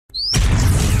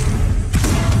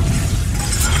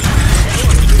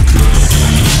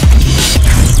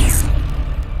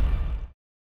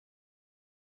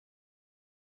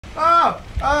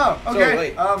Okay. So,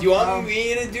 wait, do you want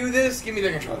me to do this? Give me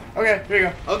the controller. Okay, here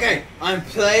you go. Okay, I'm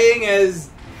playing as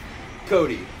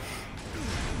Codey.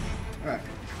 Alright.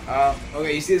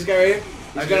 Okay, you see this guy right here?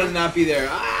 He's I gonna do. not be there.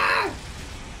 Ah!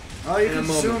 Oh, you In a can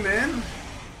moment. zoom in?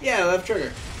 Yeah, left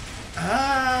trigger.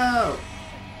 Oh.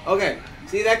 Okay,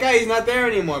 see that guy? He's not there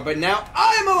anymore, but now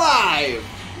I'm alive!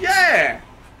 Yeah!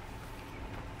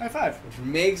 High five. Which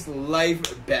makes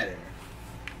life better.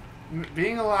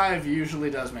 Being alive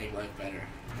usually does make life better.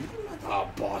 You're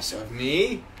not the boss of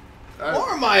me. I-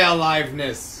 Or my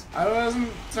aliveness. I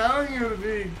wasn't telling you to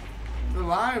be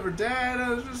alive or dead. I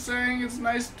was just saying it's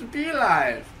nice to be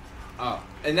alive. Oh,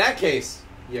 in that case,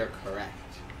 you're correct.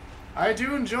 I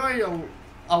do enjoy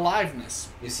aliveness.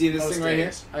 You see this Most thing right here?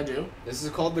 days. I do. This is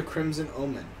called the Crimson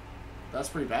Omen. That's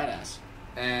pretty badass.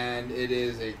 And it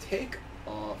is a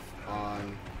take-off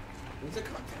on... Where's the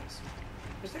cog tags?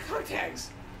 Where's the cog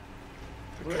tags?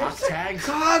 Cock tags?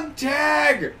 Cog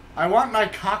tag! I want my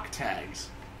cock tags.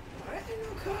 Why are there no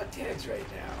cog tags right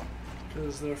now?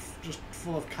 Because they're just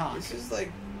full of cock. This is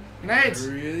like Grenades!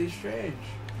 really strange.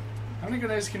 How many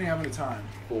grenades can you have at a time?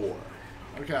 4.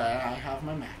 Okay, I have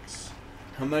my max.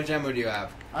 How much ammo do you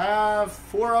have? I have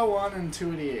 401 and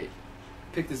 288.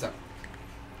 Pick this up.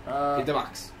 Uh, Get the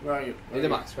box. Where are you? Get the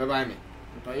box. Right behind me.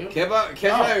 By you? Catch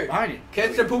behind you.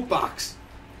 Catch the poop box.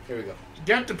 Here we go.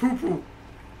 Get the poo poo.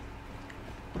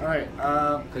 Alright,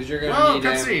 Because you're gonna whoa, need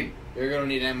ammo. cutscene. You're gonna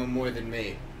need ammo more than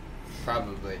me,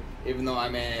 probably. Even though I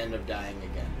may end up dying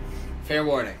again. Fair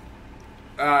warning.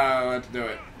 Let's do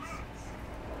it.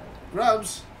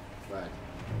 Grubs. But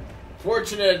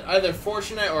either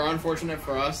fortunate or unfortunate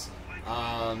for us.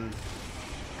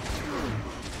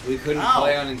 We couldn't Ow.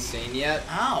 play on Insane yet,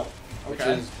 Ow. which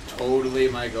Okay. is totally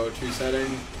my go-to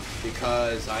setting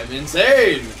because I'm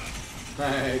insane.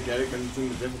 I get it because it's in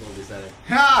the difficulty setting.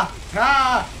 Ha!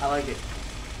 Ha! I like it.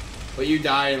 But you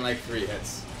die in like 3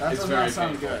 hits. That it's does very not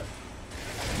sound painful. good.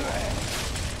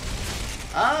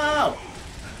 Ow!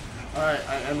 Alright,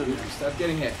 I ended it. Stop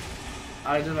getting hit.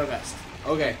 I did my best.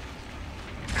 Okay.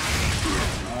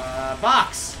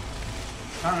 Box!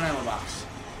 Found an ammo box.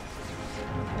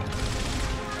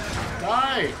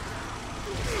 Die!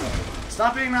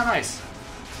 Stop being that nice.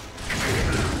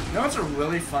 You know what's a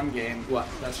really fun game? What?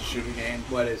 That's a shooting game.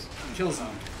 What is? Killzone.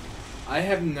 I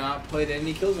have not played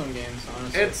any Killzone games,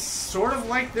 honestly. It's sort of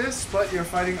like this, but you're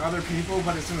fighting other people,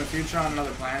 but it's in the future on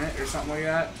another planet or something like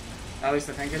that. At least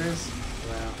I think it is.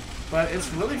 Wow. But it's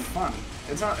really fun.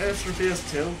 It's for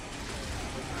PS2.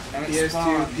 And it's PS2,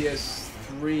 fun.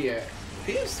 PS3.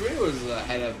 PS3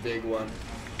 had a big one.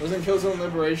 Wasn't Killzone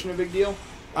Liberation a big deal?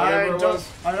 I Whatever it don't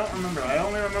was? remember. I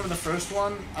only remember the first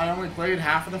one. I only played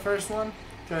half of the first one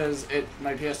because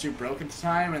my PS2 broke at the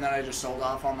time, and then I just sold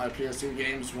off all my PS2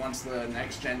 games once the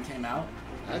next gen came out.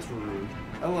 That's rude.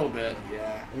 A little bit,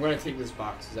 yeah. I'm gonna take this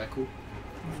box. Is that cool?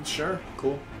 Sure.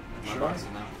 Cool. My Sure. box is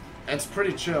now. It's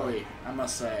pretty chilly, I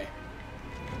must say,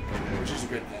 which is a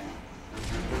good thing.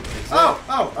 It's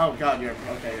Oh God, you're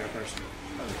a person.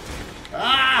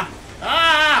 Ah!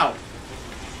 Ow!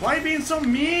 Why are you being so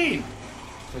mean?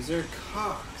 Because they're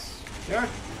cocks. They're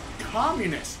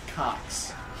communist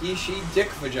cocks. He, she, dick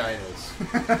vaginas.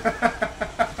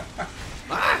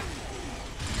 Ah!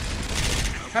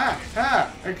 Ha!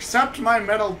 Ha! Accept my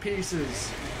metal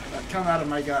pieces that come out of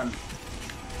my gun.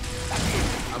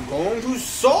 I'm going to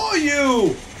saw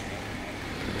you!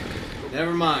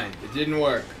 Never mind. It didn't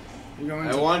work. You're going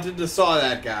I to... wanted to saw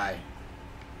that guy.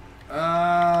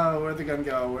 Where'd the gun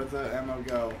go? Where'd the ammo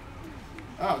go?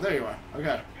 Oh, there you are.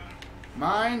 Okay.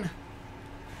 Mine.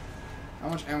 How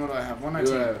much ammo do I have?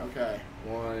 119. You have- Okay.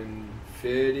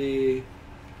 150.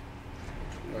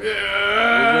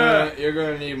 Yeah! You're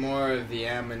gonna need more of the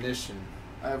ammunition.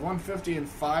 I have 150 and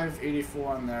 584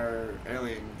 on their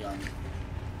alien gun.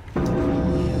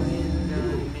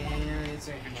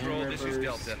 Control, this is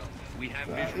Delta. We have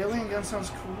The visual. alien gun sounds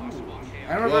cool. Whoa.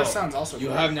 Hammerburst sounds also You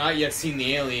cool. have not yet seen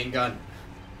the alien gun.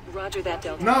 Roger that,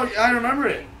 Delta. No, I remember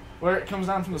it. Where it comes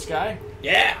down from the sky.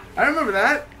 Yeah! I remember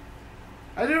that.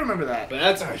 I do remember that. But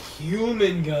that's a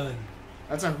human gun.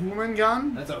 That's a human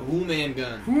gun? That's a human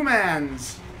gun.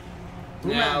 Humans.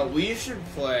 Now, we should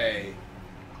play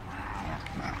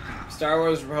Star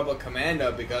Wars Republic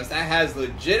Commando because that has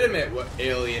legitimate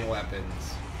alien weapons.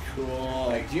 Cool.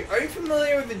 Like, are you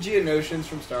familiar with the Geonosians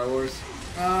from Star Wars?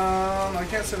 I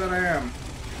can't say that I am.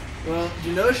 Well,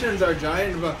 Geonosians are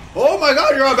giant. Oh my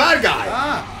God, you're a bad guy!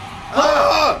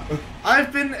 Ah!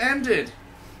 I've been ended.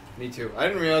 Me too. I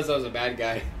didn't realize I was a bad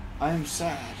guy. I'm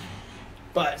sad.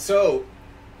 But so,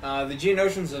 the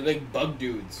Geonosians are big bug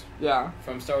dudes Yeah.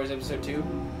 from Star Wars Episode 2.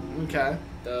 Okay.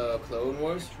 The Clone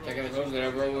Wars? Attack of the Clones,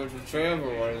 whatever, which was Trevor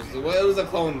Wars. What was the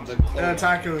Clone? The Clone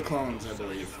Attack of the Clones, I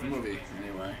believe. The movie,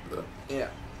 anyway. Yeah.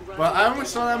 Well, I only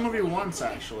saw that movie once,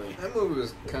 actually. That movie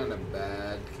was kind of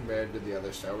bad compared to the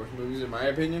other Star Wars movies, in my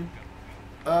opinion.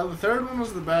 The third one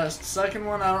was the best. Second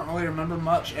one, I don't really remember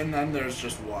much, and then there's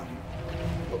just one.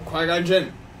 Qui-Gon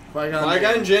Jinn.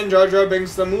 Qui-Gon Jinn, Jar Jar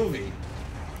Binks the movie.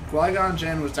 Qui-Gon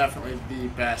Jinn was definitely the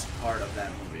best part of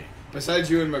that movie. Besides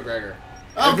Ewan McGregor.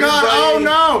 Oh God! Oh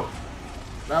no!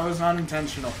 That was not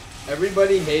intentional.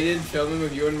 Everybody hated filming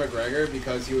with Ewan McGregor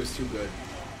because he was too good.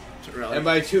 Really? And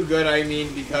by too good, I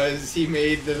mean because he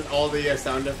made all the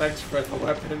sound effects for the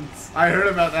weapons. I heard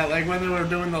about that. Like when they were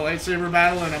doing the lightsaber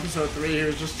battle in episode 3, he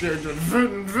was just doing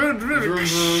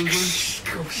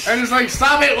and it's like,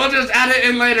 stop it! We'll just add it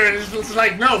in later. And it's just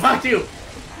like, no, fuck you!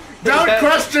 Don't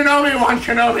question Obi-Wan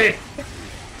Kenobi.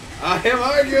 I am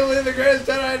arguably the greatest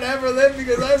Jedi to ever live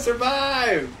because I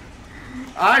survived.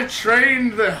 I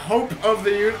trained the hope of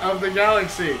the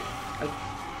galaxy.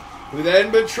 Who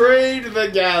then betrayed the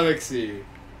galaxy.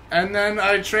 And then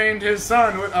I trained his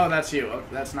son with... Oh, that's you. Oh,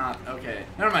 that's not... Okay.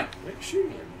 Never mind. Shoot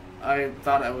him. I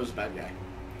thought I was a bad guy.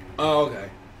 Oh, okay.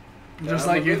 Just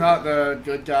like you thought the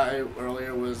good guy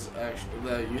earlier was...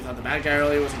 you thought the bad guy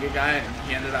earlier was a good guy, and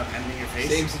he ended up ending your face.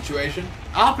 Same situation?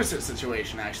 Opposite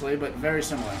situation, actually, but very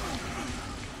similar.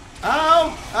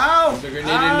 Oh! Oh! The grenade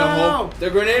in the hole. The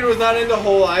grenade was not in the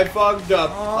hole. I fucked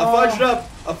up. Oh. I fudged up.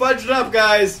 I fudged up,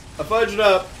 guys. I fudged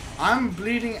up. I'm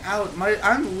bleeding out.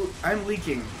 I'm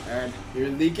leaking, Ed. You're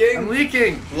leaking? I'm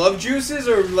leaking. Love juices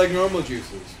or like normal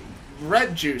juices?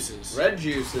 Red juices. Red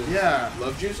juices. Yeah.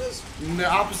 Love juices? The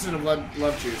opposite of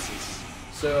love juices.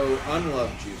 So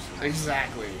unloved juices.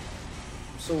 Exactly.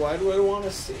 So why do I want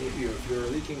to save you if you're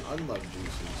leaking unloved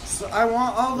juices? So I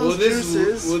want all those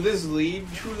juices. Will this lead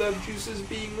to love juices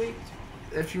being leaked?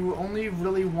 If you only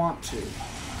really want to.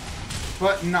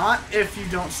 But not if you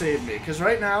don't save me. Because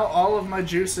right now, all of my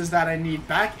juices that I need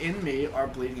back in me are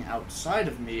bleeding outside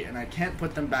of me, and I can't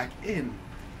put them back in.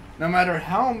 No matter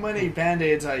how many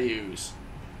Band-Aids I use.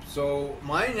 So,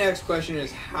 my next question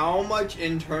is, how much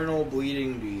internal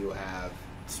bleeding do you have?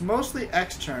 It's mostly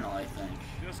external, I think.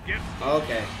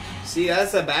 Okay. See,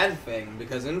 that's a bad thing,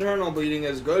 because internal bleeding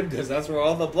is good, because that's where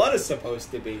all the blood is supposed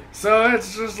to be. So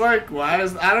it's just like, I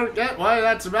don't get why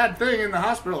that's a bad thing in the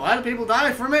hospital. Why do people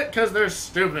die from it? Because they're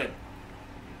stupid.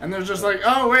 And they're just like,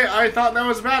 oh wait, I thought that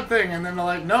was a bad thing. And then they're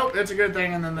like, nope, it's a good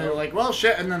thing. And then they're like, well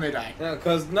shit, and then they die. No,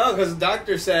 because the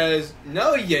doctor says,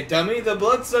 no, you dummy, the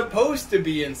blood's supposed to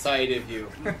be inside of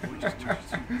you.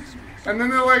 And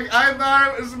then they're like, I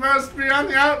thought it was supposed to be on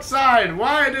the outside.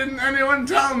 Why didn't anyone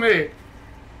tell me?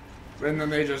 And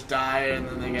then they just die, and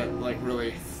then they get like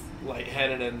really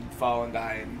lightheaded and fall and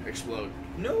die and explode.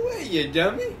 No way, you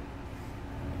dummy.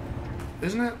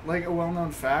 Isn't it like a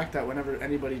well-known fact that whenever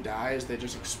anybody dies, they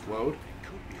just explode?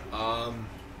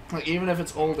 Like even if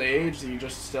it's old age, you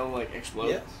just still like explode.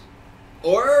 Yes.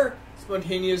 Or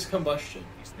spontaneous combustion.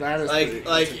 That is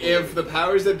like if the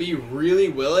powers that be really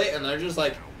will it, and they're just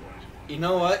like, you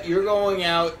know what, you're going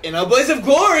out in a blaze of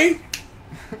glory.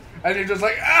 And you're just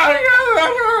like,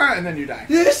 ah, and then you die.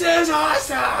 This is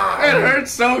awesome! It hurts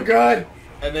so good!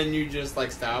 And then you just,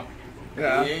 like, stop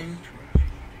bleeding.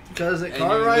 Because it and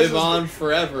you live on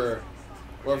forever.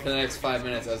 Or for the next 5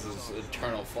 minutes as this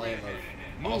eternal flame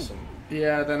of awesome.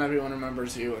 Yeah, then everyone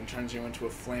remembers you and turns you into a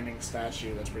flaming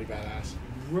statue. That's pretty badass.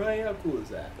 Right, how cool is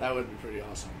that? That would be pretty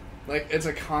awesome. Like, it's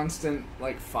a constant,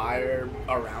 like, fire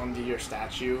around your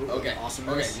statue. Okay.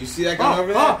 Awesomeness. Okay, you see that going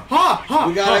over there?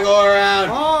 We gotta go. go around.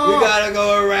 We gotta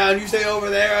go around. You stay over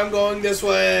there, I'm going this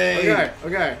way.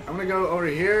 Okay. I'm gonna go over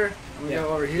here. I'm gonna go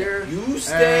over here. You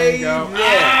stay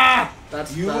there.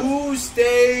 You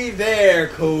stay there,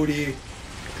 Cody.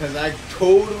 Because I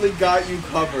totally got you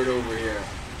covered over here.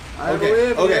 I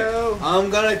believe you. I'm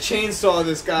gonna chainsaw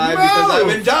this guy because I've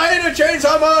been dying to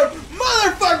chainsaw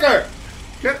motherfucker!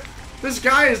 This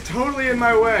guy is totally in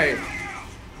my way.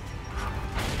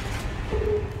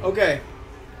 Okay.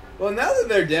 Well, now that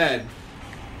they're dead.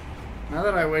 Now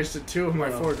that I wasted 2 of my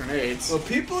 4 grenades. Well,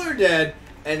 people are dead,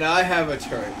 and I have a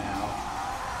turret now.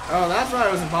 Oh, that's why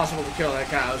it was impossible to kill that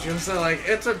guy. I was gonna say, like,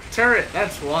 it's a turret,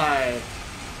 that's why.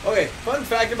 Okay, fun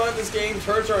fact about this game,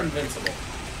 turrets are invincible.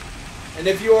 And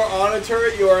if you are on a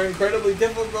turret, you are incredibly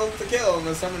difficult to kill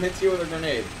unless someone hits you with a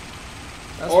grenade.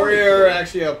 Or you're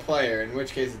actually a player, in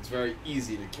which case it's very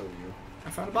easy to kill you.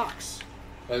 I found a box.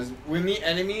 Because when the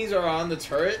enemies are on the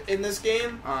turret in this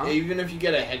game, even if you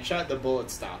get a headshot, the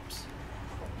bullet stops.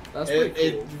 That's pretty cool.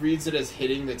 It reads it as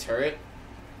hitting the turret.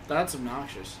 That's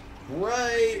obnoxious.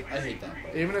 Right. I hate that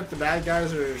part. Even if the bad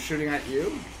guys are shooting at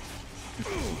you?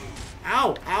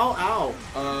 Ow! Ow! Ow!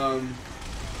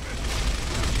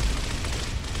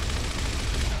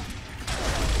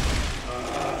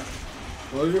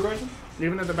 What was your question?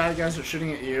 Even if the bad guys are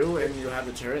shooting at you and you have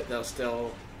the turret, they'll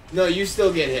still... No, you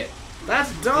still get hit.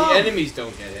 That's dumb! The enemies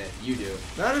don't get hit. You do.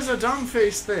 That is a dumb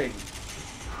face thing.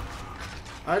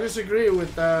 I disagree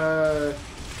with the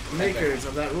makers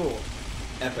of that rule.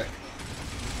 Epic.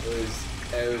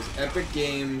 It was Epic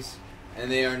Games, and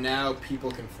they are now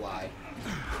People Can Fly.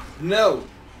 No!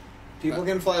 People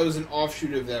Can Fly was an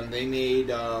offshoot of them. They made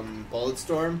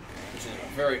Bulletstorm, which is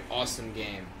a very awesome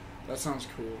game. That sounds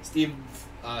cool. Steve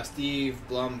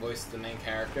Blum voiced the main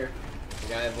character. The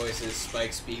guy that voices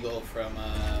Spike Spiegel from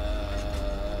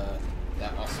that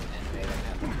awesome anime that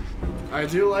happened. I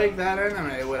do like that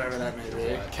anime, whatever that may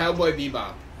be. Cowboy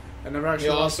Bebop. I never actually.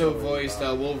 He also watched voiced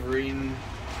Wolverine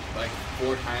like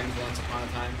 4 times once upon a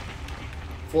time.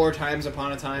 4 times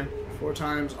upon a time. 4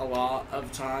 times a lot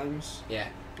of times. Yeah.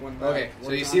 Okay,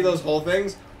 so you see those whole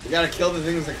things? We gotta kill the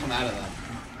things that come out of them.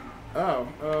 Oh.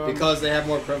 Because they have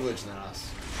more privilege than us.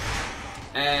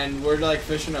 And we're like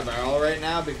fish in a barrel right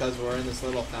now because we're in this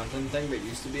little fountain thing that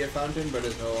used to be a fountain but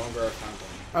is no longer a fountain.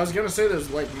 I was gonna say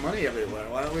there's like money everywhere.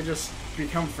 Why don't we just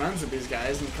become friends with these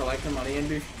guys and collect the money and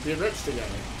be rich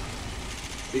together?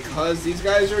 Because these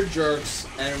guys are jerks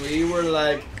and we were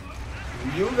like,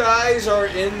 you guys are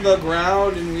in the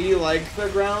ground and we like the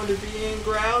ground being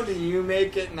ground and you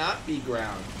make it not be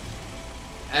ground.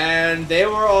 And they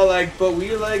were all like, but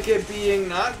we like it being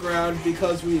not ground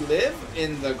because we live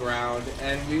in the ground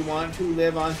and we want to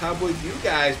live on top with you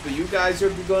guys, but you guys are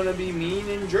going to be mean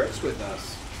and jerks with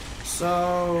us.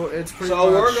 So it's pretty much...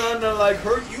 So we're going to like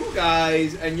hurt you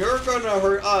guys and you're going to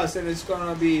hurt us and it's going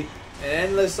to be an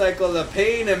endless cycle of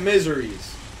pain and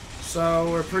miseries. So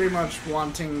we're pretty much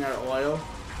wanting their oil?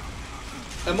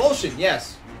 Emulsion,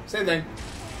 yes. Same thing.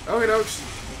 Okay, dokes.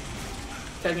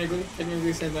 Technically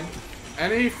same thing.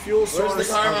 Any fuel source Where's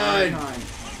the Carmine? of any kind.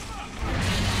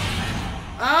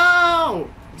 Ow!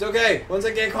 It's okay. Once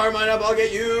I get Carmine up, I'll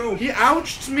get you. He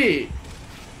ouched me.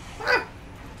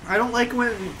 I don't like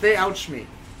when they ouch me.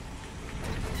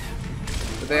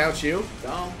 Did they ouch you?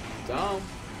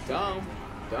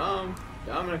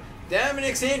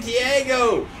 Dominic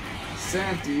Santiago.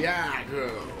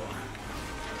 Santiago.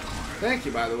 Thank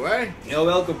you, by the way. You're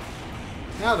welcome.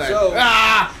 Now then. So,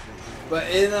 ah! But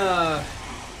in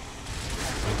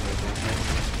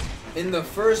the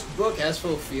first book,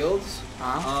 Asphalt Fields,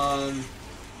 or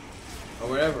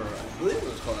whatever, I believe it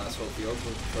was called Asphalt Fields,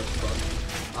 was the first book.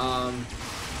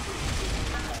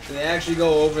 They actually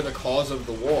go over the cause of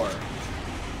the war.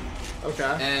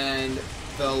 Okay. And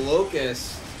the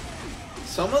Locusts,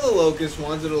 some of the Locusts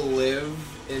wanted to live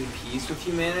in peace with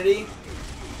humanity,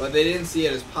 but they didn't see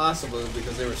it as possible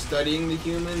because they were studying the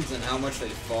humans and how much they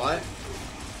fought.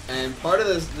 And part of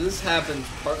this happened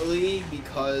partly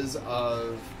because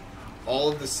of all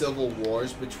of the civil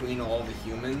wars between all the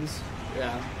humans.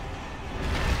 Yeah.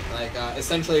 Like,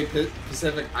 essentially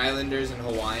Pacific Islanders and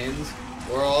Hawaiians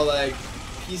were all like,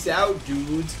 peace out,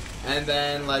 dudes. And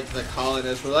then, like, the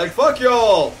colonists were like, fuck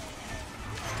y'all!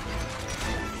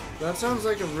 That sounds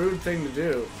like a rude thing to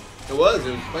do. It was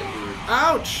quite rude.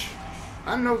 Ouch!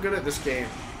 I'm no good at this game.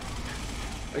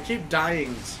 I keep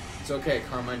dying. It's okay,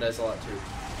 Carmine dies a lot too.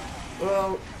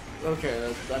 Well,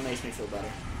 okay, that makes me feel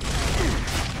better.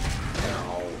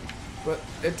 No. But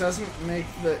it doesn't make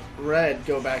the red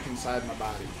go back inside my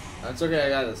body. That's okay, I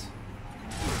got this.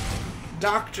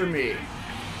 Doctor me.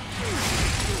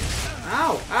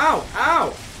 Ow! Ow!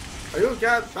 Ow! Are you a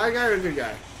bad guy or a good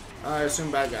guy? I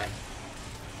assume bad guy.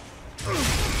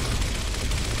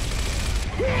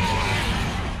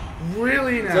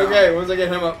 Really now? It's okay, once I get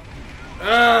him up.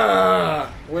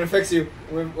 Ah! I'm gonna fix you.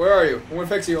 Where are you? I'm gonna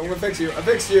fix you. I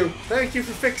fixed you. Thank you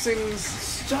for fixing.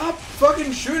 Stop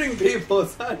fucking shooting people.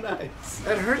 It's not nice.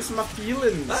 It hurts my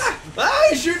feelings.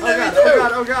 He's shooting Oh at god, me too.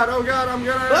 oh god, I'm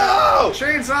gonna... No!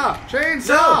 Chainsaw!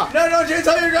 No,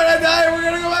 Chainsaw, you're gonna die. We're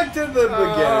gonna go back to the beginning.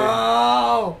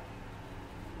 Oh!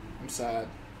 I'm sad.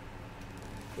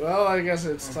 Well, I guess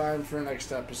it's time for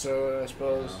next episode, I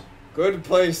suppose. Good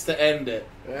place to end it.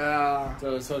 Yeah.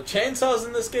 So chainsaws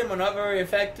in this game are not very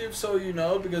effective, so you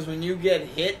know, because when you get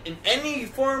hit in any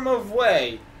form of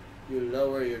way, you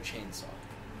lower your chainsaw.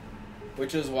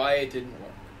 Which is why it didn't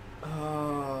work.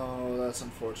 Oh, that's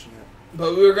unfortunate.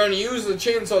 But we were going to use the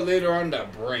chainsaw later on to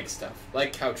break stuff,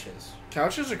 like couches.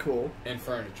 Couches are cool. And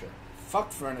furniture.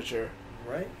 Fuck furniture.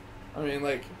 Right? I mean,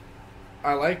 like,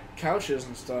 I like couches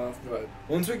and stuff, but...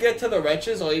 Once we get to the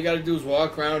wretches, all you gotta do is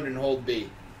walk around and hold B.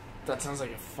 That sounds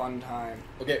like a fun time.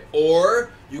 Okay,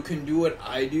 or you can do what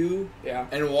I do Yeah.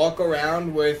 and walk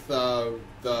around with the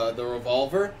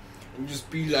revolver, and just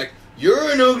be like,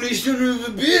 "You're an ugly son of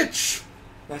a bitch."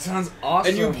 That sounds awesome.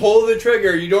 And you pull the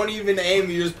trigger. You don't even aim.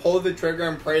 You just pull the trigger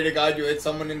and pray to God you hit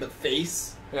someone in the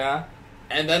face. Yeah.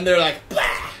 And then they're like,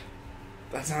 "Bah!"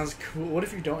 That sounds cool. What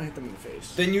if you don't hit them in the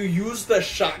face? Then you use the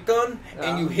shotgun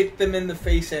and you hit them in the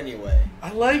face anyway.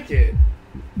 I like it.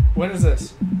 When is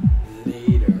this?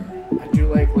 Later. I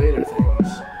do like later things.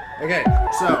 Okay,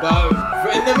 so.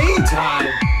 But in the meantime,